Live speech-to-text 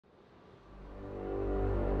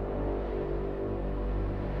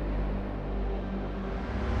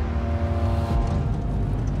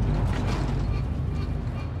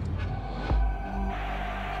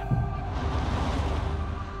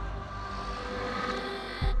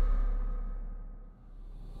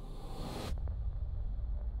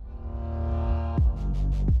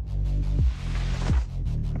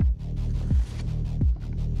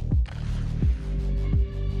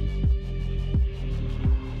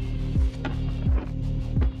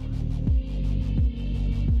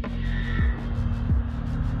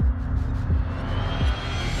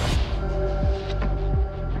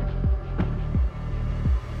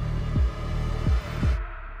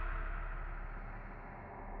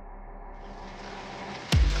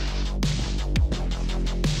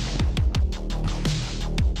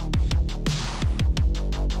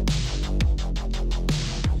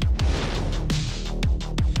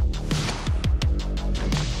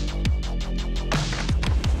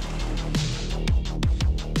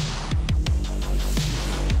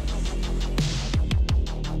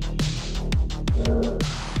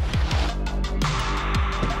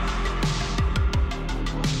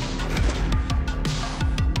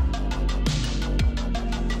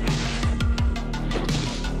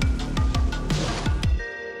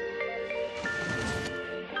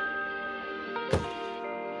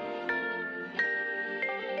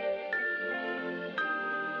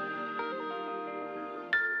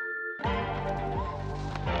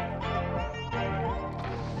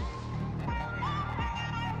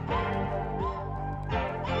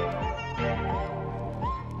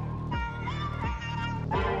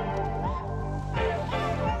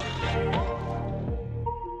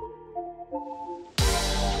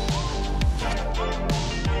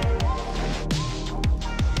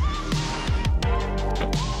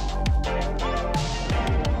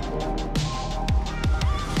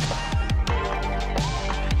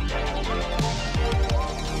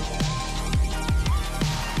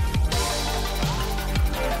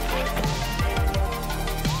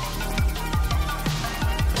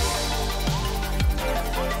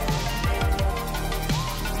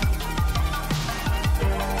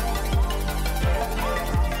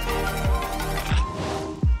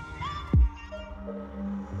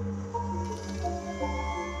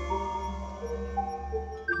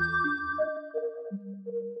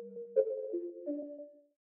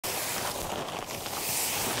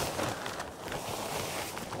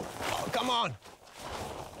on!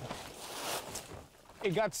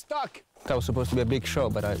 It got stuck. That was supposed to be a big show,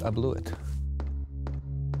 but I blew it.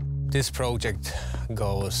 This project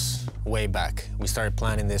goes way back. We started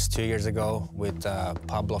planning this 2 years ago with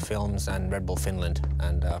Pablo Films and Red Bull Finland,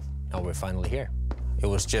 and now we're finally here. It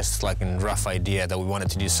was just like a rough idea that we wanted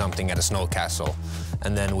to do something at a snow castle.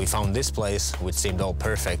 And then we found this place, which seemed all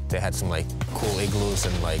perfect. They had some like cool igloos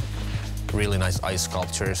and like really nice ice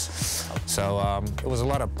sculptures. So it was a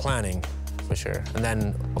lot of planning, for sure. And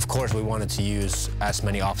then, of course, we wanted to use as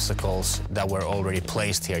many obstacles that were already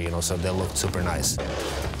placed here, you know, so they looked super nice.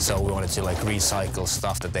 So we wanted to like recycle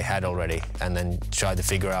stuff that they had already and then try to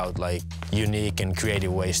figure out like unique and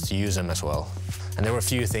creative ways to use them as well. And there were a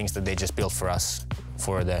few things that they just built for us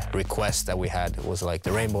for the request that we had. It was like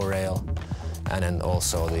the rainbow rail and then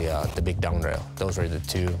also the big down rail. Those were the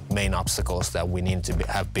two main obstacles that we needed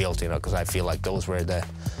to have built, you know, because I feel like those were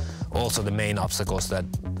also the main obstacles that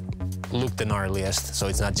look the gnarliest. So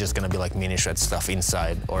it's not just gonna be like mini shred stuff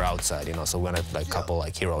inside or outside, you know, so we wanted like a couple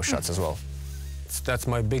like hero shots as well. That's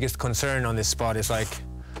my biggest concern on this spot is like,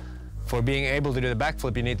 for being able to do the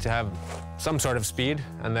backflip, you need to have some sort of speed,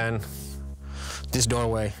 and then this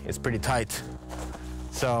doorway is pretty tight.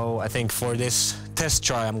 So I think for this test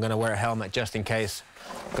try, I'm gonna wear a helmet just in case,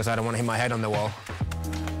 because I don't want to hit my head on the wall.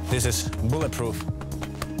 This is bulletproof.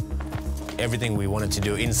 Everything we wanted to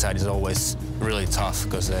do inside is always really tough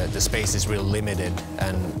because the space is really limited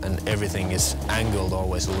and everything is angled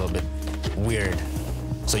always a little bit weird.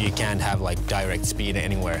 So you can't have like direct speed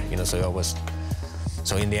anywhere, you know,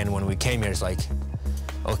 so in the end when we came here, it's like,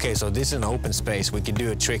 okay, so this is an open space. We can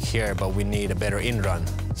do a trick here, but we need a better in-run.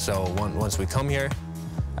 So once we come here,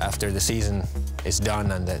 after the season is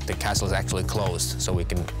done and the castle is actually closed, so we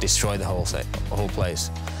can destroy the whole place.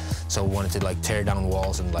 So we wanted to like tear down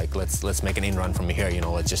walls and like let's make an in-run from here, you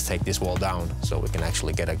know, let's just take this wall down so we can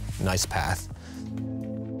actually get a nice path.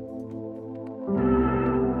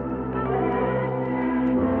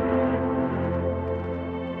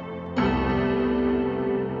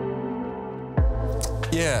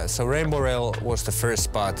 Yeah, so Rainbow Rail was the first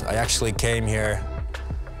spot. I actually came here,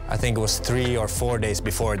 I think it was 3 or 4 days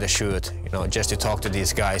before the shoot, you know, just to talk to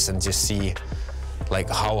these guys and just see like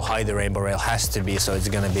how high the Rainbow Rail has to be, so it's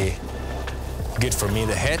gonna be good for me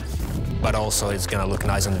to hit, but also it's gonna look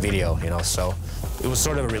nice on the video, you know, so it was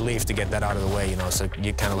sort of a relief to get that out of the way, you know, so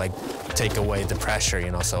you kind of like take away the pressure,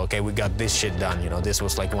 you know, so okay, we got this shit done, you know, this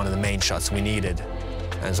was like one of the main shots we needed,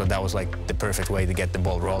 and so that was like the perfect way to get the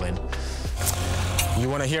ball rolling. You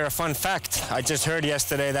wanna hear a fun fact? I just heard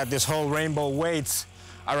yesterday that this whole rainbow weighs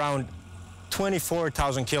around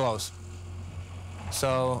 24,000 kilos.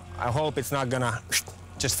 So I hope it's not gonna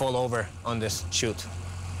just fall over on this shoot.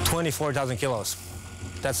 24,000 kilos.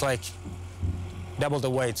 That's like double the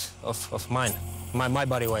weight of mine. My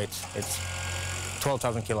body weight, it's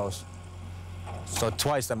 12,000 kilos. So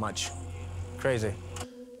twice that much. Crazy.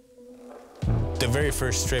 The very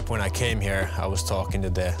first trip when I came here, I was talking to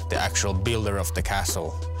the actual builder of the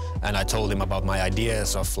castle. And I told him about my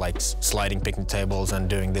ideas of like sliding picnic tables and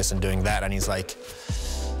doing this and doing that. And he's like,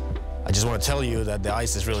 I just want to tell you that the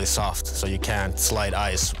ice is really soft, so you can't slide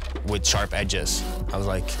ice with sharp edges. I was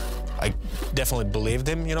like, I definitely believed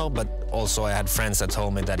him, you know, but also I had friends that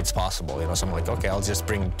told me that it's possible, you know, so I'm like, okay, I'll just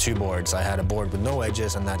bring 2 boards. I had a board with no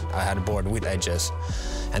edges and then I had a board with edges.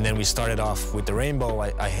 And then we started off with the rainbow.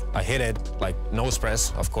 I hit it like nose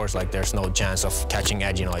press. Of course, like there's no chance of catching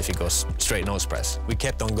edge, you know, if you go straight nose press. We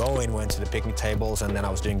kept on going, went to the picnic tables, and then I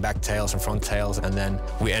was doing back tails and front tails. And then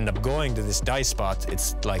we end up going to this dice spot.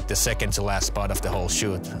 It's like the second to last spot of the whole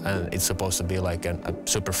shoot. And it's supposed to be like a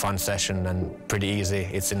super fun session and pretty easy.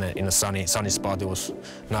 It's in a sunny spot. It was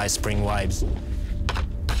nice spring vibes.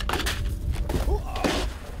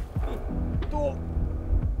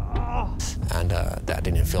 And that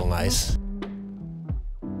didn't feel nice.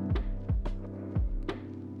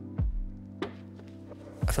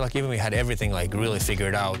 I feel like even we had everything like really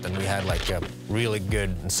figured out, and we had like a really good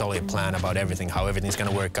and solid plan about everything, how everything's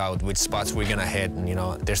gonna work out, which spots we're gonna hit, and you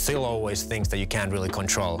know, there's still always things that you can't really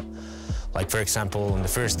control. Like for example, on the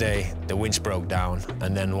first day, the winch broke down,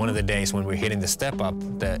 and then one of the days when we were hitting the step up,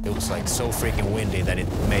 it was like so freaking windy that it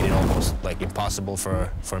made it almost like impossible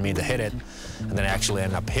for me to hit it. And then I actually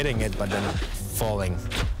ended up hitting it, but then falling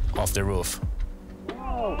off the roof.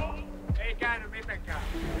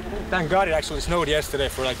 Thank God it actually snowed yesterday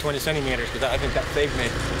for like 20 centimeters, because I think that saved me.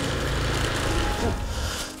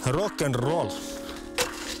 Rock and roll.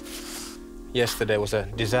 Yesterday was a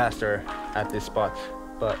disaster at this spot,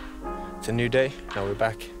 but it's a new day, now we're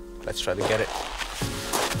back. Let's try to get it.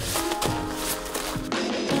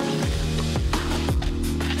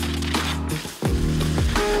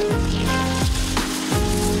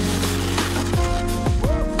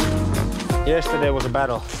 Yesterday was a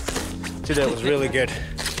battle. Today was really good.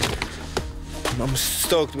 I'm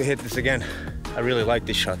stoked we hit this again. I really like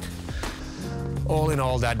this shot. All in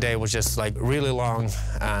all, that day was just like really long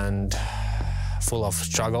and full of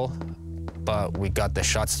struggle, but we got the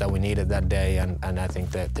shots that we needed that day, and I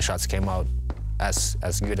think that the shots came out as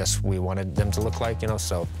good as we wanted them to look like, you know,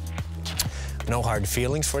 so no hard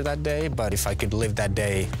feelings for that day, but if I could live that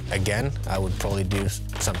day again, I would probably do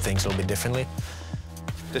some things a little bit differently.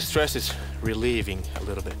 The stress is relieving a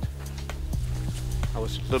little bit. I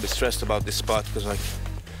was a little bit stressed about this spot because like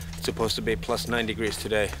it's supposed to be plus 9 degrees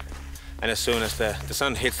today, and as soon as the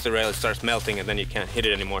sun hits the rail, it starts melting, and then you can't hit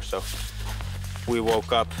it anymore. So we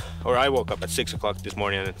woke up, or I woke up at 6 o'clock this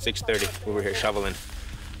morning, and at 6:30 we were here shoveling.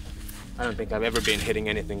 I don't think I've ever been hitting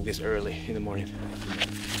anything this early in the morning.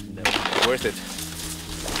 Worth it.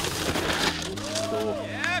 Cool.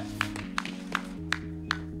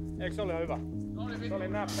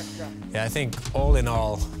 Yeah, I think all in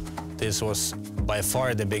all, this was by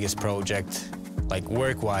far the biggest project, like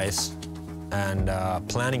work-wise and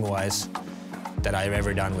planning-wise, that I've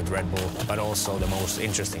ever done with Red Bull, but also the most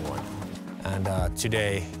interesting one. And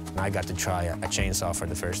today, I got to try a chainsaw for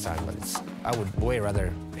the first time, but I would way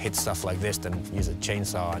rather hit stuff like this than use a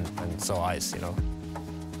chainsaw and saw ice, you know.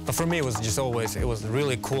 But for me, it was just always, it was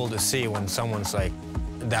really cool to see when someone's like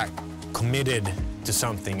that committed to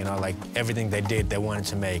something, you know, like everything they did, they wanted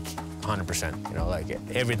to make 100%, you know, like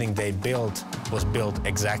everything they built was built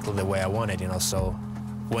exactly the way I wanted, you know, so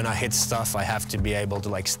when I hit stuff, I have to be able to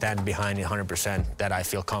like stand behind it 100%, that I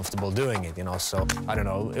feel comfortable doing it, you know, so I don't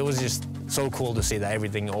know, it was just so cool to see that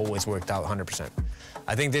everything always worked out 100%.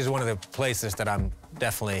 I think this is one of the places that I'm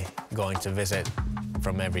definitely going to visit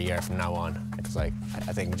from every year from now on. It's like,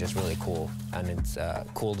 I think it's just really cool, and it's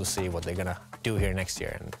cool to see what they're gonna do here next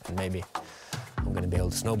year, and maybe I'm gonna be able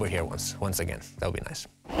to snowboard here once again. That would be nice.